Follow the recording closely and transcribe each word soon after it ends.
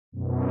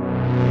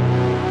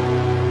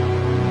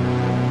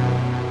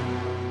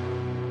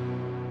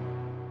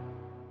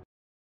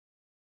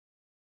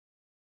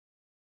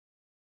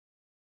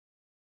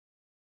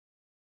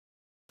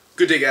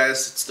Good day,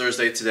 guys. It's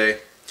Thursday today.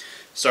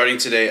 Starting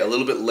today a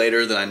little bit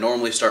later than I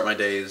normally start my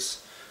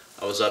days.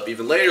 I was up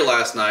even later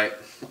last night.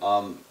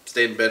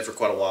 Stayed in bed for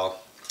quite a while.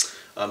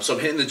 So I'm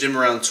hitting the gym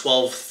around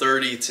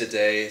 12:30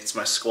 today. It's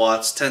my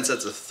squats, 10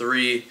 sets of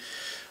 3.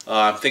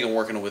 I think I'm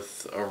working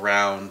with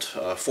around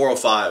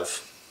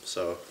 405.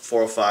 So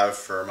 405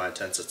 for my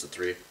 10 sets of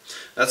 3.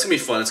 That's going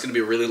to be fun. It's going to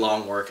be a really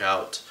long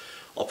workout.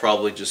 I'll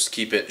probably just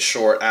keep it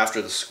short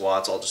after the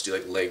squats. I'll just do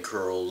like leg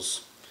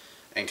curls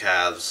and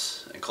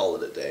calves and call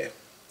it a day.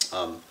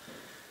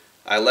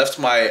 I left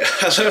my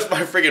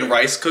friggin'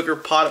 rice cooker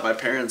pot at my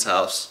parents'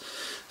 house,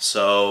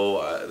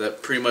 so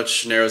that pretty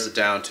much narrows it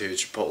down to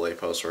Chipotle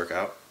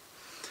post-workout.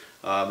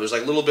 There's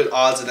like little bit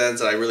odds and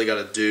ends that I really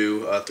got to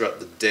do throughout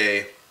the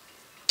day.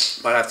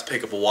 Might have to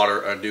pick up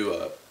a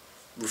new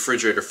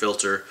refrigerator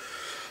filter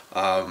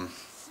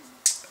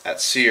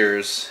at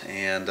Sears,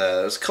 and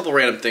there's a couple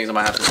random things I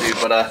might have to do.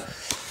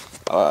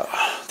 But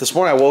this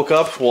morning I woke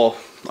up. Well,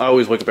 I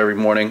always wake up every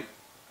morning,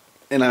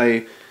 and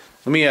let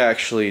me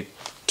actually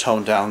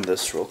tone down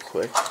this real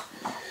quick.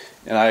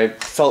 And I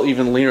felt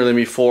even leaner than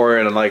before,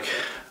 and I'm at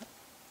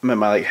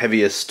my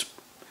heaviest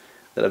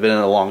that I've been in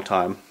a long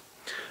time.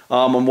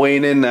 I'm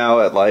weighing in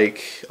now at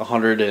like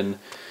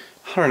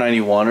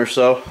 191 or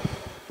so.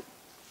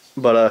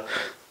 But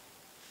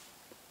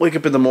wake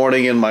up in the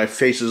morning and my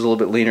face is a little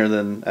bit leaner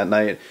than at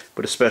night,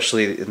 but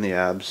especially in the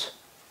abs.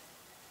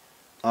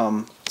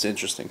 It's an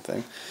interesting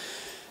thing.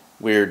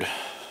 Weird,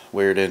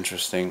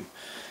 interesting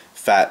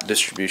fat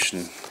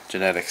distribution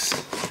genetics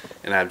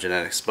and ab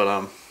genetics. But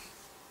alright,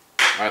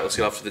 let's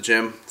get off to the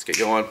gym. Let's get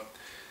going.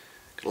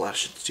 Got a lot of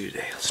shit to do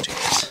today. Let's do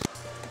this.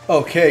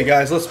 Okay,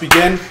 guys, let's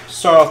begin.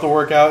 Start off the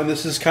workout, and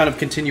this is kind of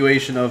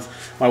continuation of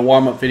my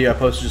warm-up video I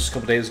posted just a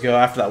couple days ago.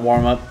 After that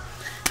warm-up,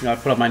 I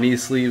put up my knee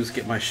sleeves,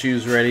 get my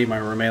shoes ready, my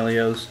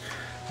Romelios.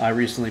 I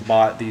recently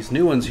bought these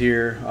new ones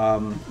here,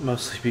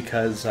 mostly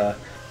because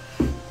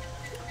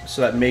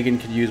so that Megan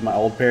could use my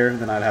old pair,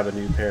 then I'd have a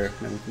new pair,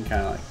 and we can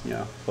kind of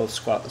both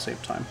squat at the same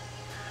time.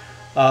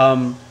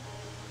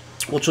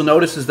 What you'll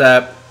notice is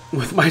that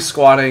with my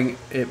squatting,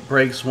 it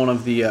breaks one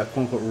of the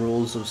quote-unquote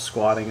rules of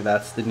squatting.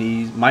 That's the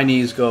knees. My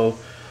knees go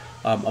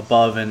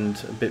above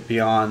and a bit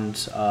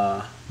beyond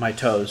my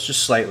toes,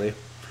 just slightly.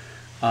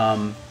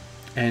 And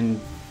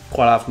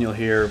quite often you'll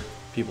hear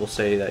people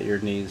say that your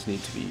knees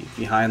need to be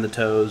behind the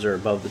toes or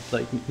above the,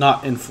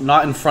 not in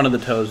front of the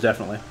toes,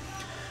 definitely.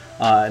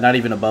 Not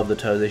even above the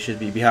toes. They should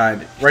be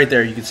behind. Right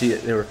there, you can see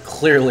that they were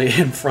clearly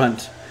in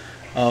front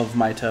of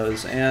my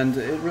toes, and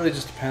it really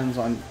just depends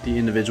on the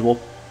individual.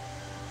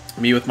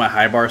 Me with my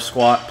high bar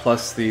squat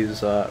plus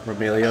these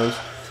Romelios,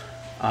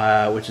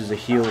 which is a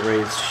heel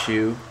raised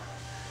shoe,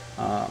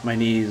 my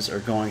knees are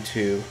going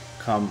to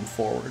come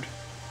forward.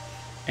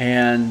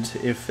 And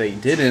if they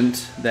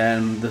didn't,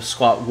 then the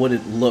squat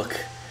wouldn't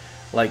look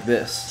like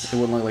this. It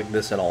wouldn't look like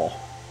this at all.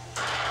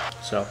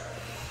 So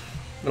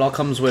it all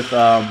comes with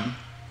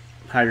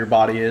how your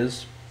body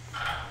is,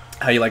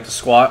 how you like to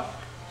squat,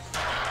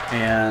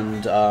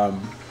 and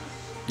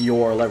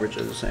your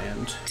leverages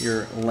and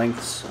your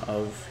lengths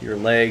of your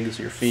legs,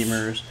 your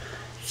femurs,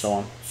 so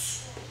on.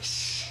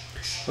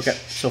 Okay,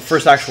 so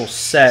first actual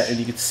set, and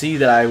you can see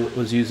that I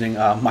was using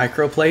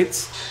micro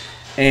plates.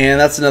 And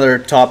that's another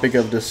topic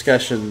of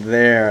discussion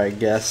there, I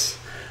guess.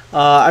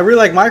 I really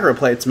like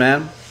microplates,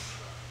 man.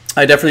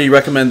 I definitely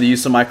recommend the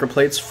use of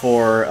microplates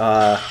for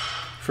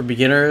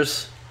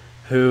beginners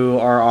who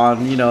are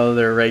on,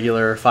 their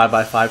regular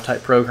 5x5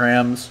 type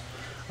programs.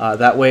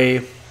 That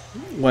way,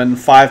 when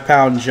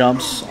 5-pound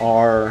jumps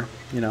are,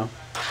 a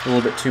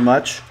little bit too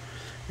much,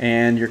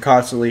 and you're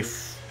constantly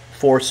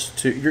forced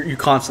to, you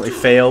constantly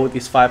fail with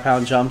these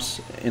 5-pound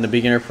jumps in a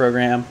beginner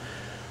program.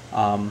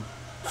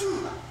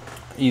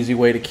 Easy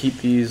way to keep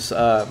these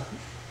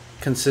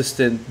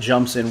consistent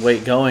jumps in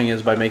weight going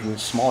is by making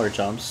smaller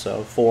jumps,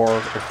 so 4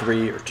 or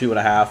 3 or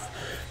 2.5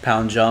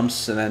 pound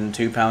jumps, and then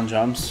 2-pound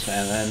jumps,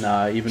 and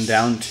then even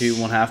down to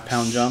 1/2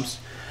 pound jumps,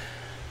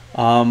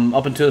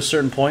 up until a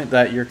certain point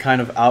that you're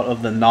kind of out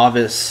of the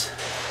novice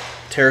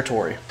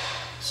territory.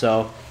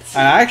 So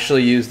I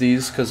actually use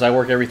these because I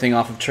work everything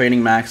off of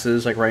training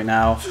maxes. Like right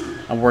now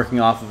I'm working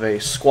off of a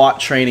squat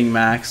training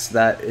max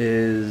that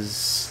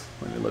is,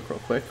 let me look real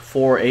quick,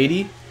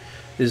 480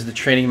 is the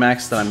training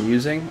max that I'm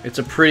using. It's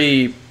a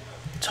pretty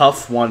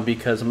tough one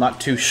because I'm not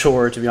too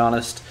sure, to be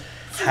honest,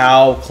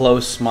 how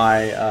close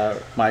my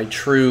my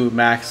true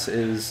max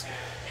is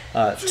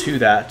to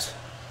that.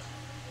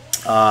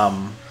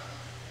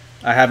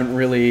 I haven't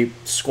really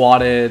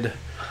squatted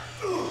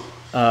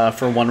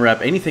for 1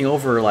 rep anything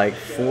over like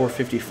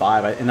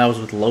 455, and that was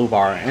with low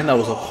bar, and that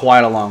was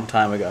quite a long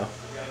time ago.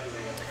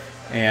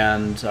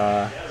 And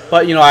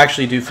but I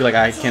actually do feel like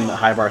I can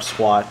high bar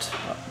squat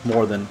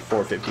more than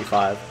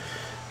 455.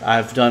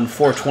 I've done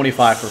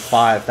 425 for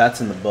 5.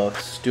 That's in the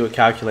books. Do a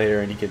calculator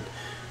and you could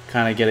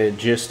kind of get a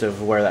gist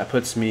of where that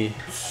puts me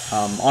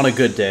on a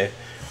good day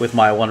with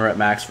my 1 rep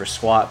max for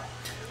squat.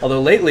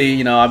 Although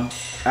lately, I've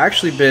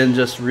actually been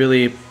just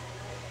really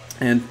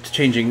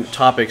changing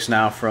topics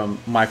now from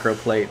micro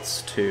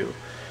plates to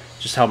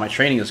just how my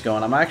training is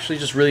going. I'm actually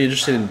just really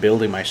interested in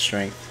building my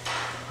strength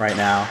right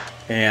now,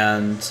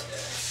 and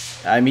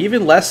I'm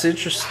even less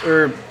interested,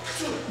 or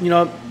you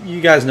know, you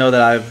guys know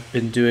that I've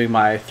been doing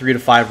my 3 to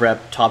 5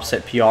 rep top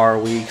set PR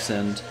weeks,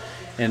 and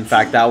in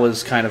fact that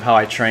was kind of how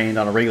I trained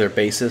on a regular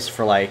basis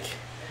for like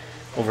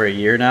over a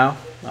year now,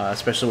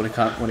 especially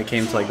when it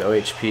came to like the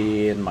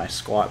OHP and my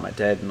squat, my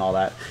dead, and all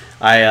that.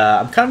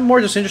 I'm kind of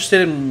more just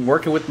interested in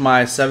working with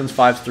my 7s,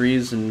 5s,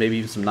 3s, and maybe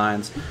even some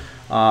 9s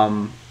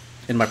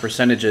in my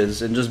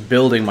percentages, and just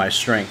building my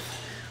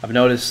strength. I've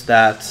noticed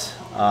that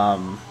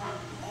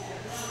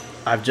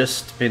I've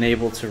just been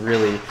able to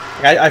really,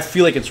 I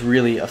feel like it's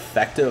really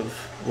effective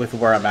with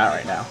where I'm at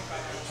right now.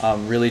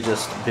 Really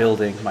just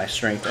building my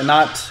strength and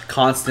not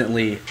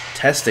constantly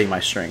testing my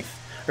strength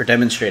or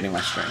demonstrating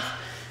my strength.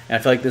 And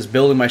I feel like this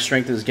building my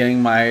strength is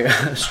getting my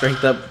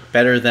strength up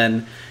better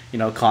than, you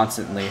know,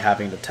 constantly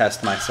having to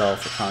test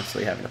myself or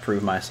constantly having to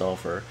prove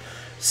myself or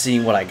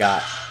seeing what I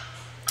got.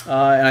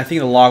 And I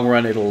think in the long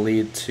run it'll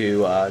lead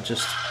to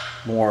just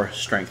more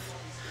strength.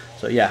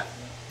 So yeah,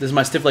 this is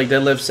my stiff leg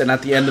deadlifts, and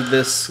at the end of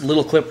this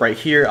little clip right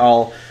here,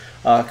 I'll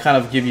kind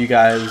of give you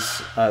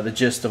guys the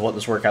gist of what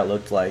this workout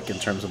looked like in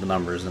terms of the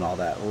numbers and all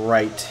that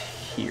right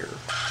here.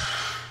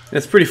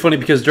 It's pretty funny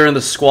because during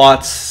the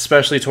squats,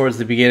 especially towards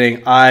the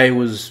beginning, I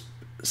was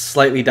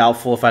slightly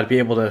doubtful if I'd be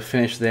able to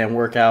finish the damn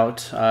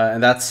workout,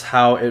 and that's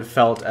how it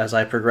felt as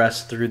I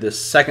progressed through this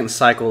second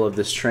cycle of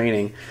this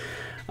training.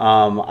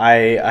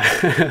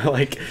 I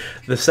like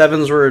the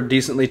 7s were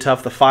decently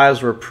tough, the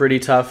 5s were pretty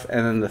tough,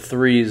 and then the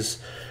 3s,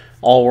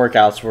 all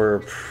workouts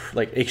were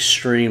like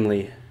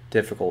extremely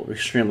difficult,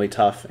 extremely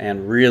tough,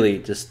 and really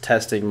just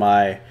testing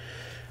my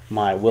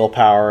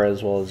willpower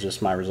as well as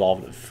just my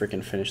resolve to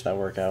freaking finish that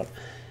workout.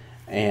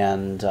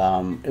 And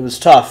it was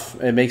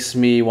tough. It makes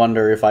me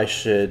wonder if I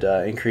should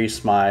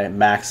increase my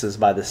maxes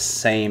by the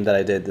same that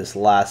I did this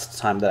last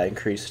time that I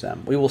increased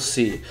them. We will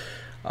see.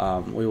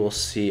 We will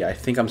see. I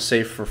think I'm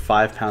safe for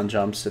 5-pound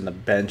jumps in the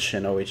bench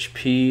and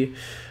OHP.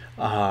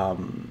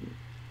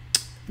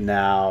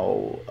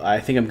 Now, I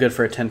think I'm good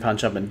for a 10-pound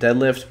jump and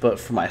deadlift, but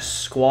for my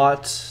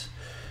squat,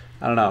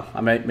 I don't know.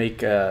 I might make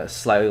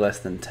slightly less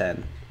than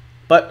 10.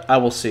 But I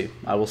will see.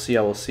 I will see.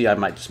 I will see. I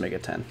might just make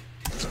it 10.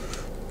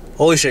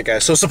 Holy shit,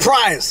 guys. So,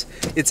 surprise!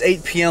 It's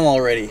 8 p.m.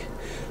 already.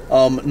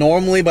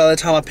 Normally, by the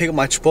time I pick up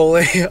my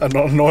Chipotle, on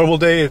a normal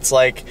day, it's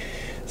like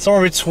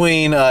somewhere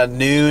between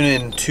noon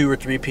and 2 or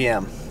 3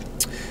 p.m.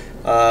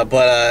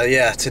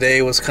 Yeah,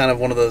 today was kind of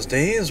one of those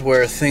days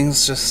where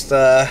things just,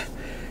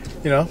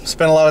 you know,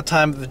 spent a lot of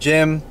time at the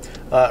gym.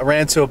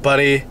 Ran into a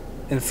buddy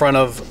in front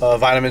of a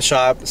vitamin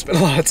shop, spent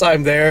a lot of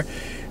time there,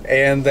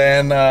 and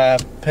then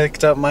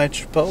picked up my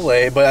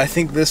Chipotle. But I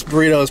think this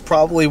burrito is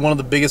probably one of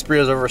the biggest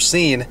burritos I've ever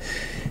seen,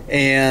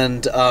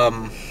 and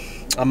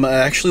I'm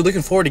actually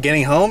looking forward to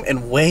getting home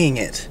and weighing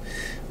it,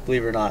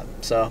 believe it or not.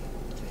 So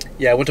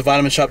yeah, I went to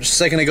Vitamin Shop just a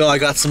second ago. I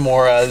got some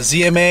more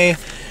ZMA.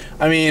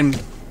 I mean,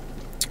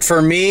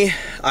 for me,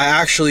 I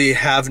actually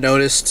have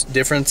noticed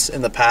difference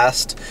in the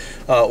past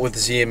with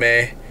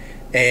ZMA.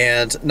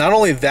 And not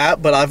only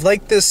that, but I've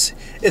liked this.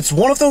 It's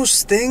one of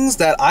those things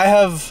that I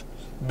have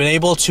been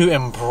able to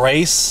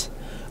embrace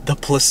the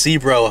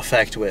placebo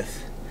effect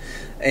with.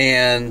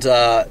 And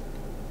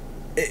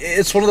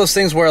it's one of those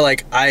things where,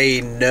 like,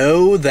 I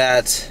know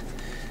that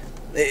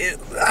I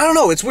don't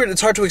know, it's weird,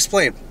 it's hard to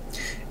explain.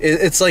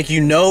 It's like,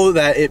 you know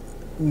that it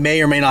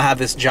may or may not have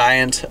this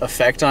giant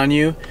effect on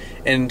you,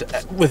 and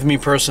with me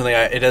personally,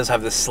 it does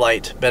have this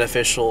slight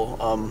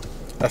beneficial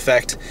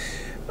effect.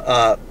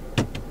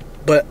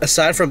 But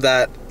aside from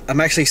that,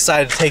 I'm actually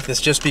excited to take this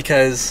just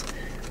because,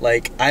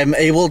 like, I'm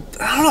able,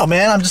 I don't know,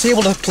 man, I'm just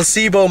able to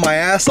placebo my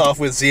ass off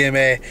with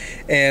ZMA,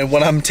 and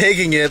when I'm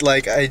taking it,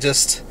 like,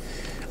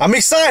 I'm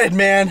excited,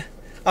 man.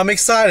 I'm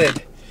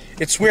excited.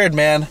 It's weird,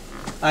 man.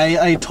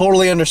 I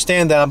totally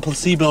understand that I'm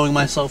placeboing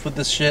myself with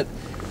this shit,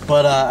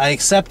 but I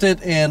accept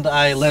it and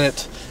I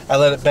let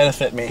it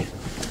benefit me.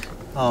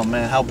 Oh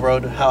man,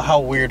 how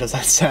weird does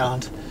that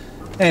sound?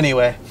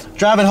 Anyway,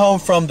 driving home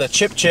from the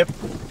Chip,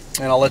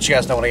 and I'll let you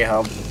guys know when I get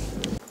home.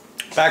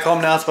 Back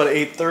home now. It's about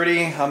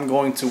 8:30. I'm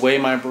going to weigh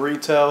my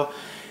burrito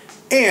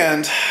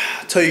and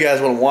tell you guys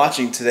what I'm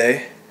watching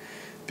today,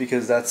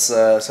 because that's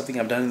something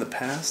I've done in the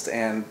past,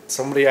 and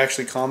somebody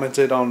actually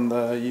commented on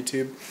the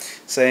YouTube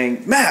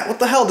saying, Matt, what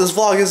the hell, this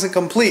vlog isn't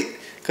complete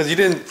because you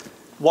didn't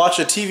watch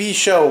a TV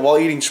show while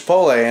eating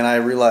Chipotle. And I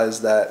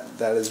realized that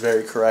that is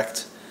very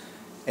correct,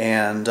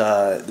 and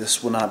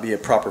this will not be a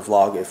proper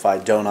vlog if I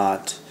do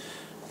not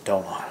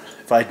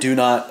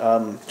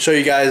show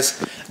you guys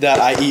that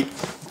I eat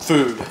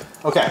food.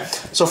 Okay,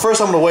 so first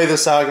I'm going to weigh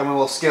this out. I got my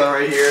little scale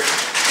right here.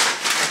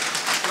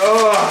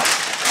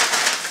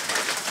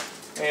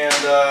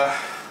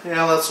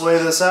 Yeah, let's weigh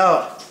this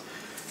out.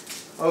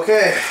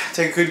 Okay,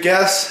 take a good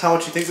guess how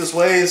much you think this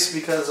weighs,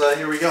 because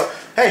here we go.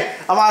 Hey,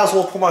 I might as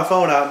well pull my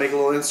phone out and make a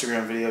little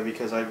Instagram video,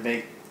 because I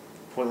make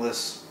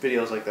pointless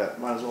videos like that.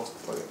 Might as well.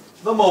 Okay.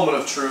 The moment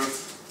of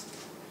truth.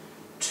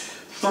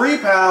 3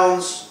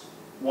 pounds,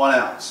 1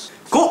 ounce.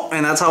 Cool,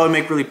 and that's how I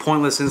make really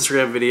pointless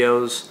Instagram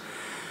videos.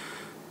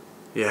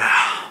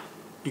 Yeah,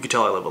 you can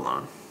tell I live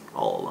alone,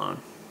 all alone,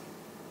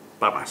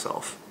 by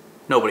myself.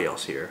 Nobody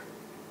else here.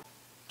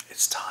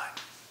 It's time.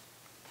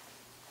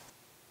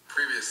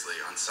 Previously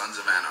on Sons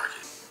of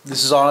Anarchy.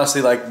 This is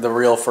honestly like the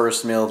real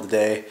first meal of the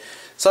day.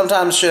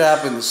 Sometimes shit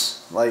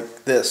happens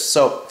like this.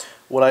 So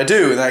what I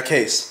do in that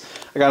case,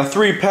 I got a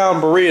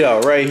 3-pound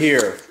burrito right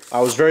here. I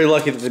was very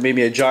lucky that they made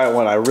me a giant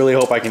one. I really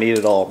hope I can eat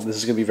it all. This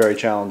is gonna be very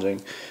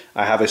challenging.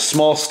 I have a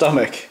small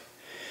stomach.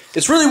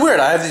 It's really weird.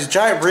 I have these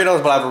giant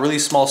burritos, but I have a really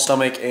small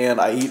stomach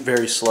and I eat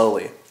very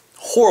slowly.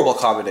 Horrible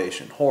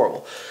combination,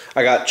 horrible.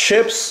 I got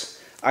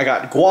chips, I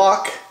got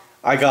guac,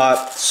 I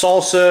got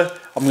salsa.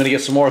 I'm gonna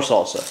get some more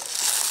salsa.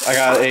 I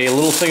got a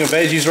little thing of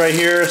veggies right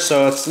here,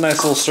 so it's a nice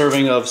little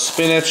serving of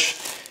spinach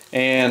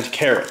and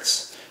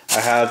carrots.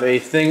 I have a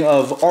thing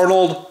of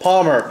Arnold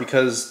Palmer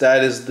because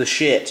that is the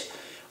shit.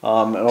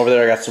 And over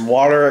there I got some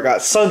water. I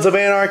got Sons of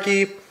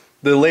Anarchy,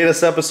 the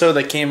latest episode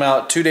that came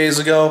out 2 days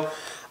ago.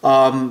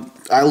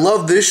 I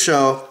love this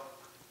show.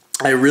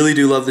 I really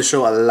do love this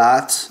show a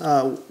lot.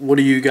 What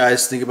do you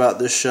guys think about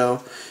this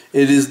show?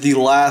 It is the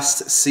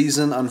last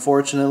season,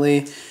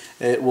 unfortunately.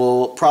 It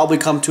will probably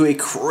come to a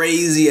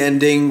crazy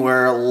ending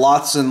where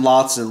lots and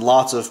lots and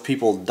lots of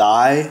people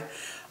die.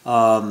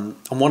 I'm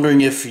wondering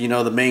if, you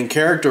know, the main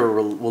character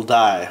will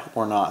die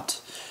or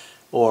not,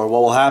 or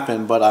what will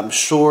happen, but I'm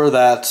sure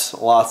that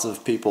lots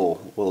of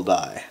people will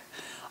die.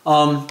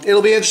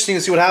 It'll be interesting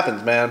to see what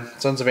happens, man.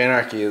 Sons of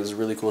Anarchy is a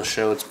really cool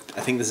show.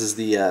 I think this is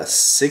the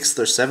 6th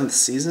or 7th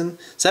season?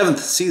 7th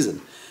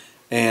season.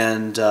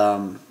 And,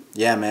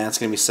 yeah, man, it's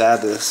going to be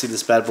sad to see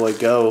this bad boy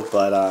go,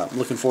 but I'm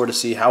looking forward to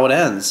see how it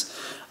ends.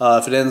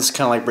 If it ends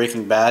kind of like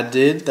Breaking Bad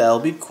did,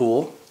 that'll be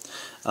cool.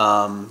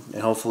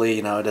 And hopefully,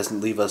 you know, it doesn't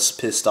leave us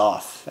pissed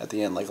off at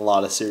the end like a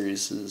lot of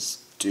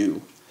series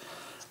do.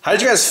 How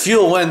did you guys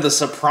feel when The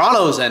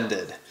Sopranos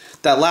ended?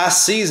 That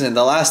last season,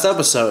 the last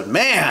episode.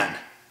 Man!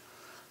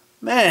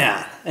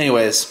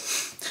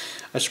 Anyways,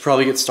 I should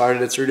probably get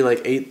started. It's already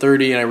like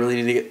 8:30 and I really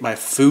need to get my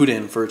food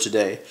in for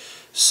today.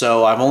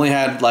 So I've only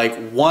had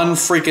like one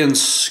freaking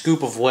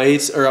scoop of whey,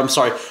 or I'm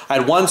sorry, I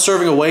had one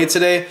serving of whey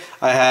today.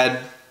 I had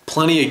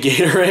plenty of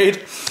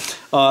Gatorade.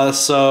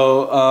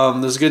 So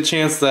there's a good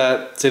chance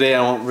that today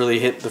I won't really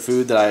hit the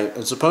food that I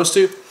am supposed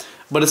to.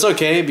 But it's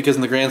okay because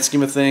in the grand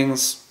scheme of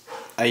things,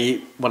 I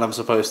eat what I'm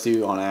supposed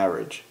to on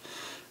average.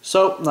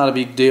 So not a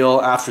big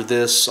deal. After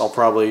this, I'll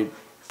probably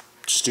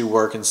just do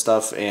work and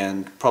stuff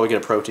and probably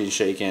get a protein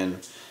shake in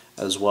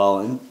as well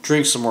and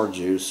drink some more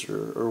juice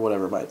or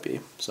whatever it might be.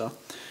 So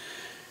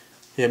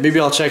yeah, maybe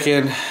I'll check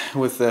in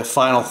with the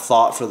final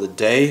thought for the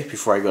day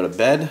before I go to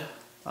bed.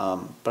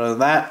 But other than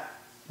that,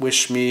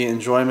 wish me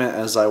enjoyment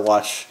as I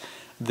watch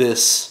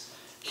this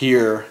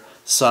here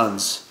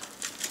Sons.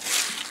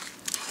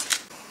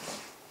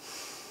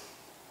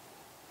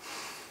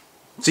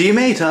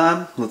 ZMA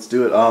time. Let's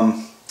do it.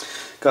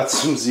 Got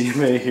some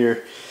ZMA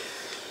here.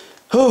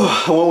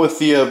 I went with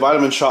the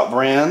Vitamin Shop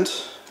brand.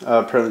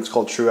 Apparently it's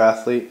called True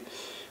Athlete.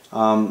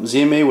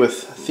 ZMA with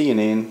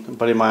theanine. A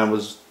buddy of mine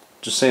was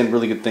just saying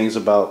really good things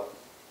about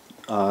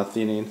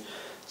theanine.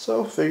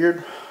 So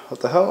figured,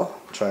 what the hell,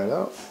 try it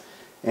out.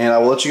 And I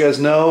will let you guys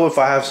know if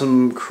I have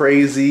some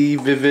crazy,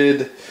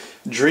 vivid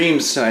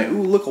dreams tonight.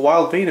 Ooh, look, a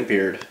wild vein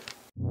appeared.